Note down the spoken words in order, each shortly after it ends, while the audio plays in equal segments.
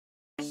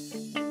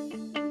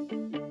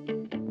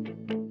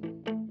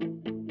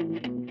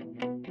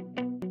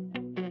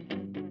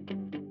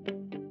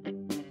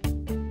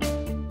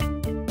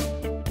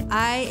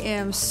I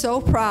am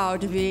so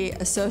proud to be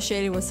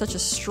associated with such a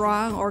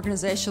strong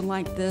organization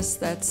like this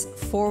that's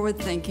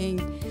forward-thinking.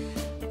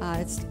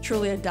 It's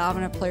truly a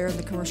dominant player in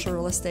the commercial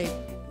real estate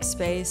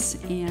space,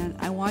 and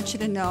I want you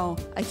to know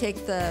I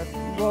take the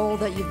role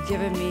that you've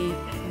given me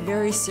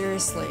very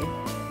seriously.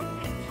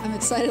 I'm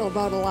excited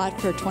about a lot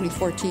for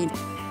 2014.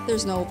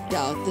 There's no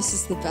doubt this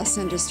is the best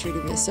industry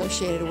to be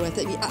associated with.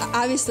 I mean,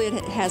 obviously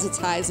it has its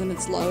highs and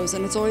its lows,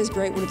 and it's always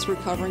great when it's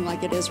recovering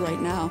like it is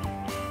right now.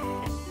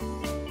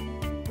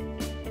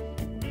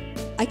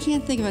 I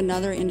can't think of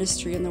another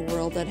industry in the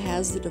world that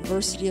has the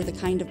diversity of the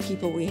kind of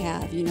people we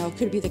have. You know, it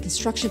could be the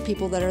construction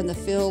people that are in the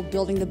field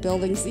building the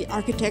buildings, the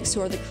architects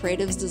who are the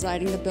creatives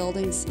designing the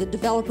buildings, the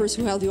developers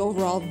who have the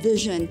overall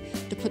vision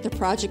to put the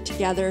project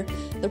together,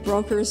 the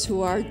brokers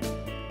who are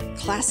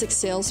classic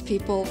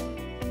salespeople.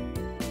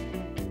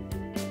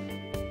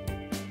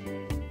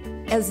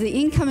 As the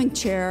incoming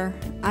chair,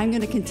 I'm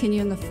going to continue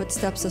in the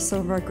footsteps of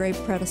some of our great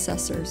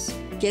predecessors.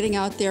 Getting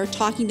out there,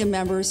 talking to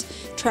members,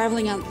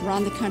 traveling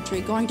around the country,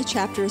 going to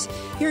chapters,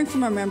 hearing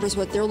from our members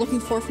what they're looking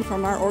for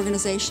from our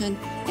organization,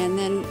 and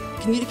then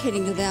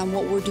communicating to them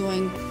what we're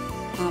doing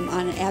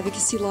on an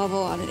advocacy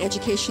level, on an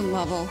education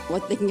level,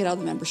 what they can get out of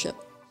the membership.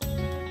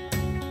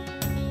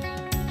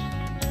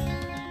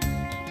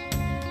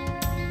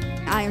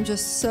 I am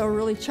just so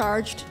really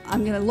charged.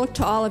 I'm going to look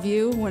to all of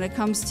you when it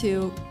comes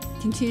to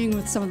continuing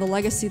with some of the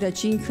legacy that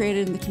Jean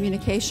created in the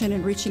communication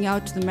and reaching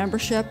out to the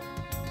membership.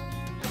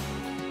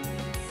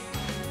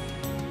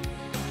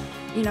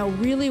 You know,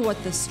 really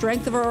what the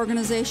strength of our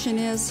organization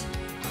is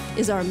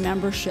our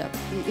membership.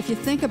 If you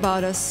think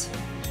about us,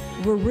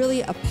 we're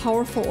really a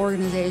powerful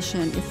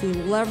organization if we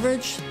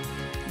leverage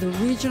the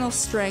regional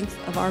strength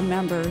of our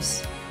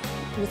members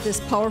with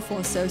this powerful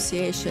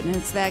association. And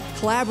it's that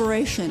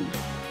collaboration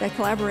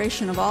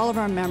of all of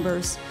our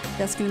members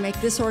that's going to make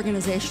this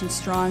organization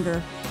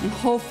stronger and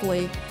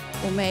hopefully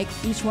will make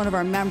each one of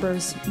our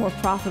members more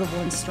profitable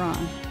and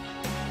strong.